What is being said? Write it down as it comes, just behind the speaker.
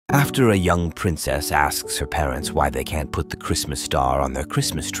After a young princess asks her parents why they can't put the Christmas star on their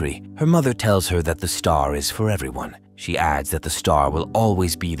Christmas tree, her mother tells her that the star is for everyone. She adds that the star will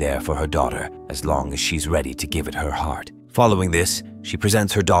always be there for her daughter as long as she's ready to give it her heart. Following this, she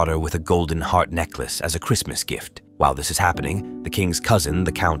presents her daughter with a golden heart necklace as a Christmas gift. While this is happening, the king's cousin,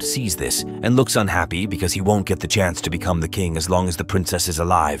 the count, sees this and looks unhappy because he won't get the chance to become the king as long as the princess is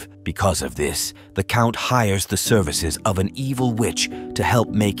alive. Because of this, the count hires the services of an evil witch to help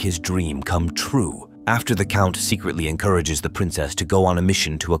make his dream come true. After the count secretly encourages the princess to go on a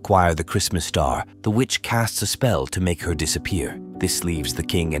mission to acquire the Christmas star, the witch casts a spell to make her disappear. This leaves the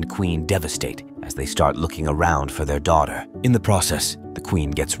king and queen devastated as they start looking around for their daughter. In the process, the queen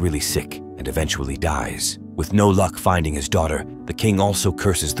gets really sick and eventually dies. With no luck finding his daughter, the king also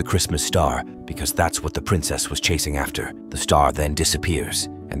curses the Christmas star because that's what the princess was chasing after. The star then disappears,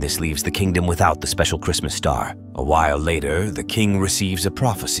 and this leaves the kingdom without the special Christmas star. A while later, the king receives a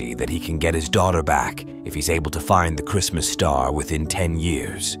prophecy that he can get his daughter back if he's able to find the Christmas star within 10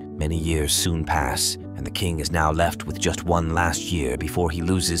 years. Many years soon pass, and the king is now left with just one last year before he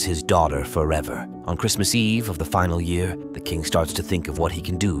loses his daughter forever. On Christmas Eve of the final year, the king starts to think of what he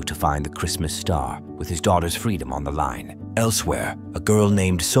can do to find the Christmas star, with his daughter's freedom on the line. Elsewhere, a girl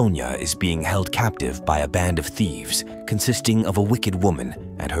named Sonia is being held captive by a band of thieves consisting of a wicked woman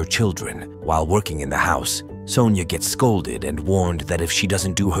and her children. While working in the house, Sonia gets scolded and warned that if she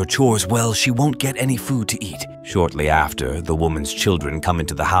doesn't do her chores well, she won't get any food to eat. Shortly after, the woman's children come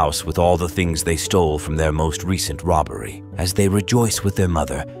into the house with all the things they stole from their most recent robbery. As they rejoice with their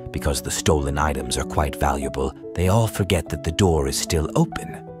mother because the stolen items are quite valuable, they all forget that the door is still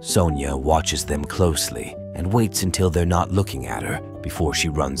open. Sonia watches them closely and waits until they're not looking at her before she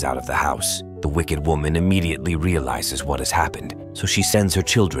runs out of the house. The wicked woman immediately realizes what has happened, so she sends her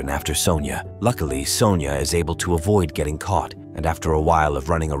children after Sonia. Luckily, Sonia is able to avoid getting caught, and after a while of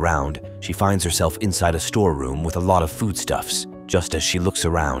running around, she finds herself inside a storeroom with a lot of foodstuffs. Just as she looks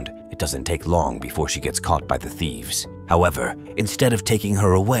around, it doesn't take long before she gets caught by the thieves. However, instead of taking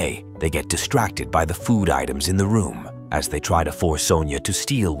her away, they get distracted by the food items in the room. As they try to force Sonia to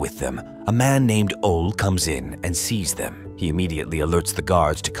steal with them, a man named Ol comes in and sees them. He immediately alerts the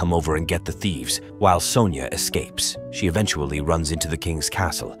guards to come over and get the thieves, while Sonia escapes. She eventually runs into the king's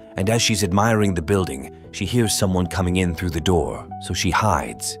castle, and as she's admiring the building, she hears someone coming in through the door, so she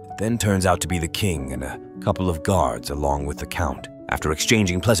hides. It then turns out to be the king and a couple of guards along with the count. After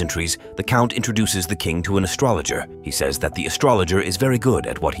exchanging pleasantries, the count introduces the king to an astrologer. He says that the astrologer is very good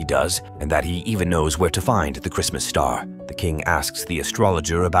at what he does and that he even knows where to find the Christmas star. The king asks the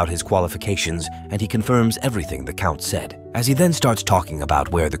astrologer about his qualifications and he confirms everything the count said. As he then starts talking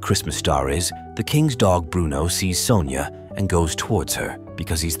about where the Christmas star is, the king's dog Bruno sees Sonia and goes towards her.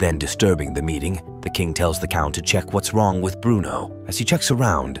 Because he's then disturbing the meeting, the king tells the count to check what's wrong with Bruno. As he checks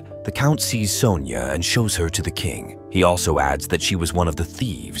around, the count sees Sonia and shows her to the king. He also adds that she was one of the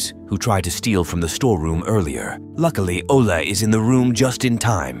thieves who tried to steal from the storeroom earlier. Luckily, Ola is in the room just in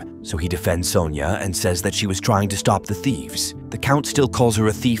time, so he defends Sonia and says that she was trying to stop the thieves. The count still calls her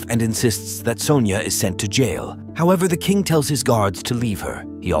a thief and insists that Sonia is sent to jail. However, the king tells his guards to leave her.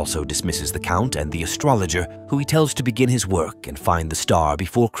 He also dismisses the count and the astrologer, who he tells to begin his work and find the star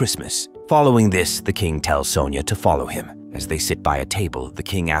before Christmas. Following this, the king tells Sonia to follow him. As they sit by a table, the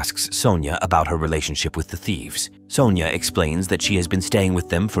king asks Sonia about her relationship with the thieves. Sonia explains that she has been staying with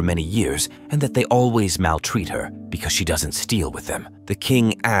them for many years and that they always maltreat her because she doesn't steal with them. The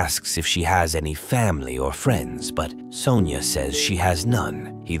king asks if she has any family or friends, but Sonia says she has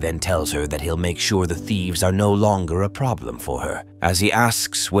none. He then tells her that he'll make sure the thieves are no longer a problem for her. As he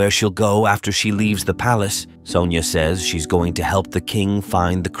asks where she'll go after she leaves the palace, Sonia says she's going to help the king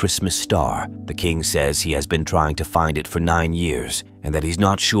find the Christmas star. The king says he has been trying to find it for 9 years and that he's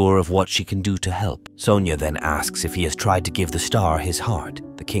not sure of what she can do to help. Sonia then asks if he has tried to give the star his heart.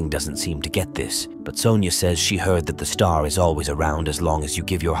 The king doesn't seem to get this, but Sonia says she heard that the star is always around as long as you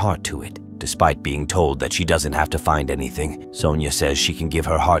give your heart to it. Despite being told that she doesn't have to find anything, Sonia says she can give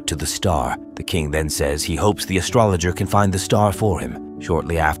her heart to the star. The king then says he hopes the astrologer can find the star for him.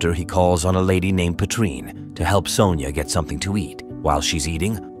 Shortly after, he calls on a lady named Petrine to help Sonia get something to eat. While she's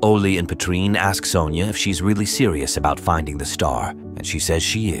eating, Oli and Petrine ask Sonia if she's really serious about finding the star, and she says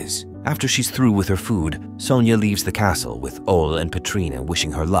she is. After she's through with her food, Sonia leaves the castle with Ol and Petrina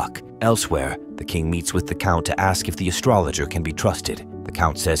wishing her luck. Elsewhere, the king meets with the count to ask if the astrologer can be trusted. The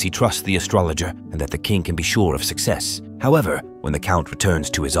count says he trusts the astrologer and that the king can be sure of success. However, when the count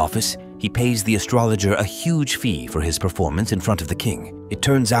returns to his office, he pays the astrologer a huge fee for his performance in front of the king. It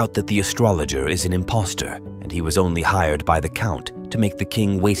turns out that the astrologer is an imposter, and he was only hired by the count to make the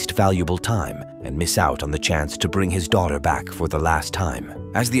king waste valuable time and miss out on the chance to bring his daughter back for the last time.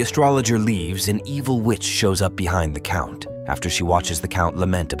 As the astrologer leaves, an evil witch shows up behind the count. After she watches the count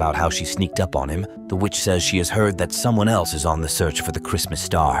lament about how she sneaked up on him, the witch says she has heard that someone else is on the search for the Christmas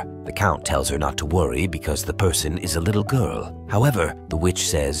star. The count tells her not to worry because the person is a little girl. However, the witch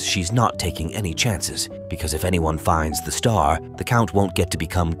says she's not taking any chances because if anyone finds the star, the count won't get to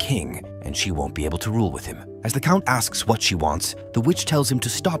become king and she won't be able to rule with him. As the count asks what she wants, the witch tells him to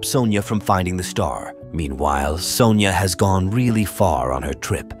stop Sonia from finding the star. Meanwhile, Sonia has gone really far on her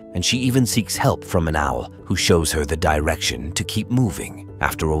trip, and she even seeks help from an owl who shows her the direction to keep moving.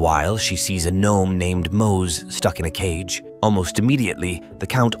 After a while, she sees a gnome named Mose stuck in a cage. Almost immediately, the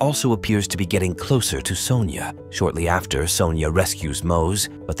count also appears to be getting closer to Sonia. Shortly after, Sonia rescues Mose,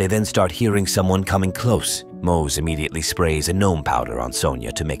 but they then start hearing someone coming close. Mose immediately sprays a gnome powder on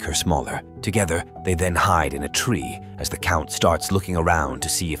Sonia to make her smaller. Together, they then hide in a tree as the count starts looking around to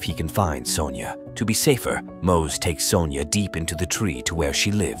see if he can find Sonia. To be safer, Mose takes Sonia deep into the tree to where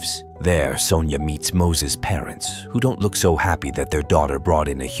she lives. There, Sonia meets Mose's parents, who don't look so happy that their daughter brought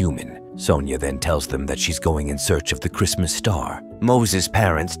in a human. Sonia then tells them that she's going in search of the Christmas star. Mose's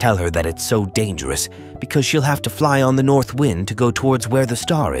parents tell her that it's so dangerous because she'll have to fly on the north wind to go towards where the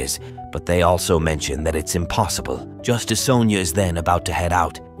star is, but they also mention that it's impossible. Just as Sonia is then about to head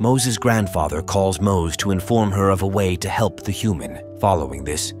out, Mose's grandfather calls Mose to inform her of a way to help the human. Following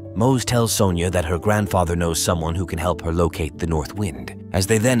this, Mose tells Sonia that her grandfather knows someone who can help her locate the north wind. As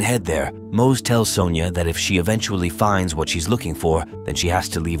they then head there, Mose tells Sonia that if she eventually finds what she's looking for, then she has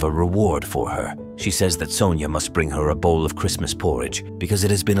to leave a reward for her. She says that Sonia must bring her a bowl of Christmas porridge because it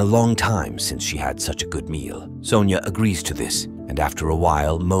has been a long time since she had such a good meal. Sonia agrees to this, and after a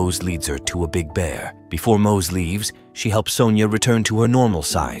while, Mose leads her to a big bear. Before Mose leaves, she helps Sonia return to her normal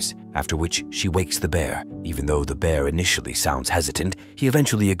size, after which she wakes the bear. Even though the bear initially sounds hesitant, he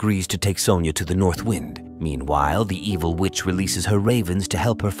eventually agrees to take Sonia to the north wind. Meanwhile, the evil witch releases her ravens to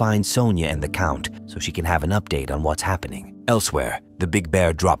help her find Sonia and the count so she can have an update on what's happening. Elsewhere, the big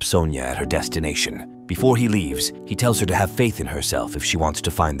bear drops Sonia at her destination. Before he leaves, he tells her to have faith in herself if she wants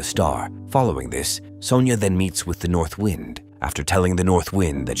to find the star. Following this, Sonia then meets with the north wind. After telling the north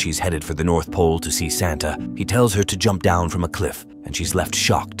wind that she's headed for the North Pole to see Santa, he tells her to jump down from a cliff, and she's left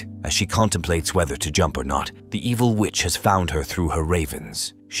shocked. As she contemplates whether to jump or not, the evil witch has found her through her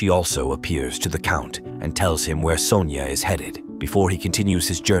ravens. She also appears to the count and tells him where Sonia is headed. Before he continues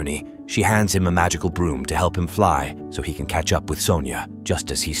his journey, she hands him a magical broom to help him fly so he can catch up with Sonia. Just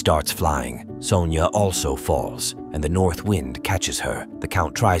as he starts flying, Sonia also falls, and the north wind catches her. The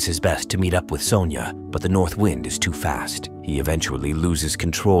count tries his best to meet up with Sonia, but the north wind is too fast. He eventually loses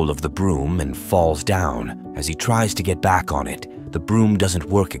control of the broom and falls down. As he tries to get back on it, the broom doesn't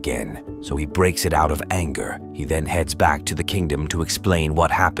work again, so he breaks it out of anger. He then heads back to the kingdom to explain what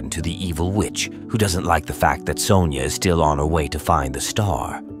happened to the evil witch, who doesn't like the fact that Sonia is still on her way to find the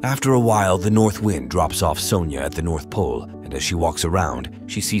star. After a while, the north wind drops off Sonia at the North Pole, and as she walks around,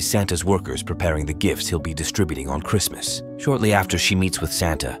 she sees Santa's workers preparing the gifts he'll be distributing on Christmas. Shortly after, she meets with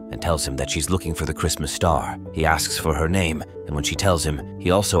Santa and tells him that she's looking for the Christmas star. He asks for her name, and when she tells him,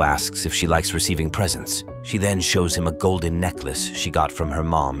 he also asks if she likes receiving presents. She then shows him a golden necklace she got from her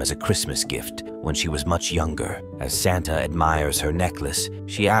mom as a Christmas gift when she was much younger. As Santa admires her necklace,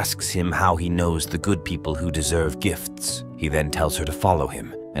 she asks him how he knows the good people who deserve gifts. He then tells her to follow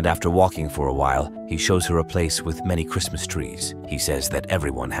him, and after walking for a while, he shows her a place with many Christmas trees. He says that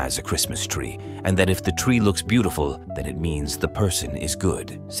everyone has a Christmas tree, and that if the tree looks beautiful, then it means the person is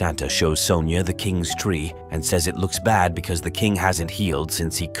good. Santa shows Sonia the king's tree and says it looks bad because the king hasn't healed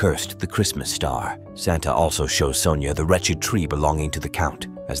since he cursed the Christmas star. Santa also shows Sonia the wretched tree belonging to the count.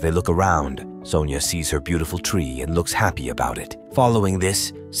 As they look around, Sonia sees her beautiful tree and looks happy about it. Following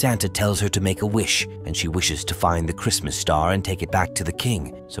this, Santa tells her to make a wish, and she wishes to find the Christmas star and take it back to the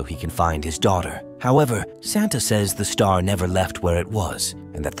king so he can find his daughter. However, Santa says the star never left where it was,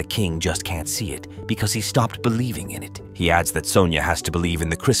 and that the king just can't see it because he stopped believing in it. He adds that Sonia has to believe in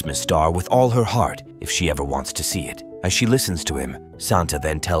the Christmas star with all her heart if she ever wants to see it. As she listens to him, Santa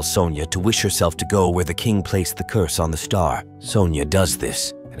then tells Sonia to wish herself to go where the king placed the curse on the star. Sonia does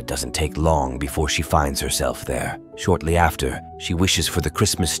this, and it doesn't take long before she finds herself there. Shortly after, she wishes for the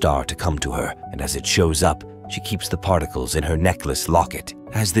Christmas star to come to her, and as it shows up, she keeps the particles in her necklace locket.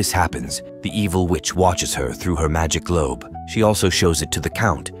 As this happens, the evil witch watches her through her magic globe. She also shows it to the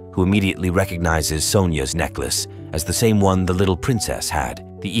count, who immediately recognizes Sonia's necklace as the same one the little princess had.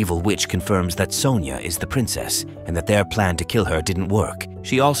 The evil witch confirms that Sonia is the princess and that their plan to kill her didn't work.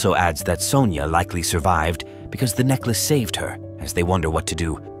 She also adds that Sonia likely survived because the necklace saved her, as they wonder what to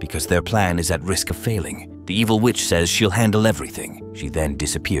do because their plan is at risk of failing. The evil witch says she'll handle everything. She then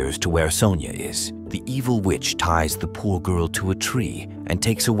disappears to where Sonia is. The evil witch ties the poor girl to a tree and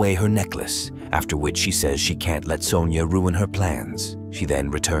takes away her necklace, after which she says she can't let Sonia ruin her plans. She then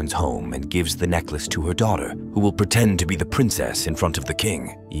returns home and gives the necklace to her daughter, who will pretend to be the princess in front of the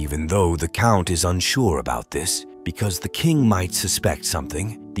king, even though the count is unsure about this. Because the king might suspect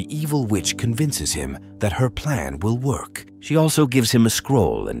something, the evil witch convinces him that her plan will work. She also gives him a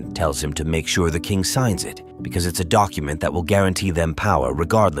scroll and tells him to make sure the king signs it, because it's a document that will guarantee them power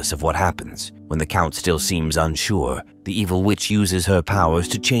regardless of what happens. When the count still seems unsure, the evil witch uses her powers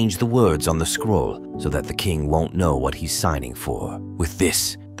to change the words on the scroll so that the king won't know what he's signing for. With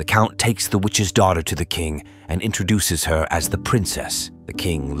this, the count takes the witch's daughter to the king and introduces her as the princess. The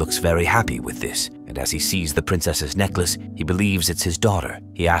king looks very happy with this, and as he sees the princess's necklace, he believes it's his daughter.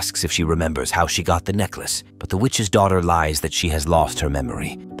 He asks if she remembers how she got the necklace, but the witch's daughter lies that she has lost her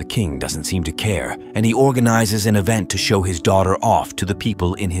memory. The king doesn't seem to care, and he organizes an event to show his daughter off to the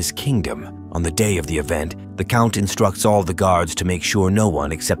people in his kingdom. On the day of the event, the count instructs all the guards to make sure no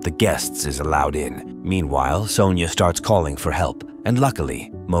one except the guests is allowed in. Meanwhile, Sonia starts calling for help, and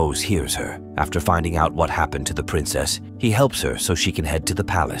luckily, Mose hears her. After finding out what happened to the princess, he helps her so she can head to the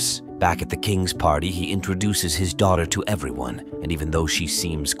palace. Back at the king's party, he introduces his daughter to everyone, and even though she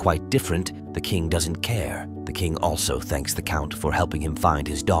seems quite different, the king doesn't care. The king also thanks the count for helping him find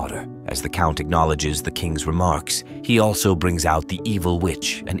his daughter. As the count acknowledges the king's remarks, he also brings out the evil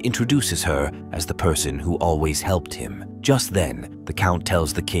witch and introduces her as the person who always helped him. Just then, the count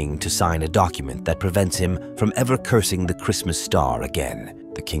tells the king to sign a document that prevents him from ever cursing the Christmas star again.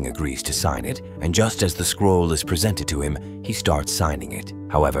 The king agrees to sign it, and just as the scroll is presented to him, he starts signing it.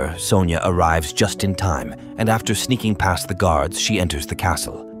 However, Sonia arrives just in time, and after sneaking past the guards, she enters the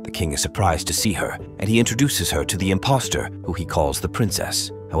castle. The king is surprised to see her, and he introduces her to the imposter, who he calls the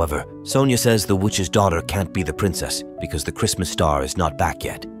princess. However, Sonia says the witch's daughter can't be the princess because the Christmas star is not back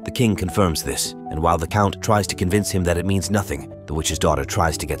yet. The king confirms this, and while the count tries to convince him that it means nothing, the witch's daughter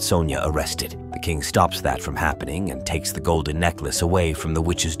tries to get Sonia arrested. The king stops that from happening and takes the golden necklace away from the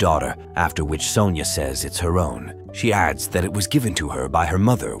witch's daughter, after which Sonia says it's her own. She adds that it was given to her by her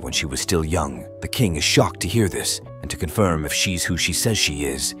mother when she was still young. The king is shocked to hear this, and to confirm if she's who she says she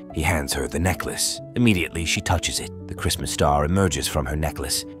is, he hands her the necklace. Immediately, she touches it. The Christmas star emerges from her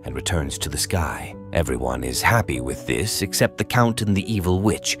necklace and returns to the sky. Everyone is happy with this except the count and the evil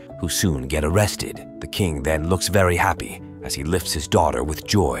witch, who soon get arrested. The king then looks very happy as he lifts his daughter with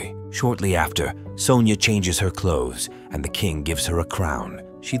joy. Shortly after, Sonia changes her clothes and the king gives her a crown.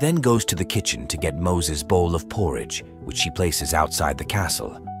 She then goes to the kitchen to get Moses' bowl of porridge, which she places outside the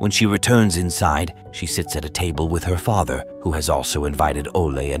castle. When she returns inside, she sits at a table with her father, who has also invited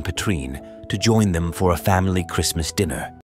Ole and Petrine to join them for a family Christmas dinner.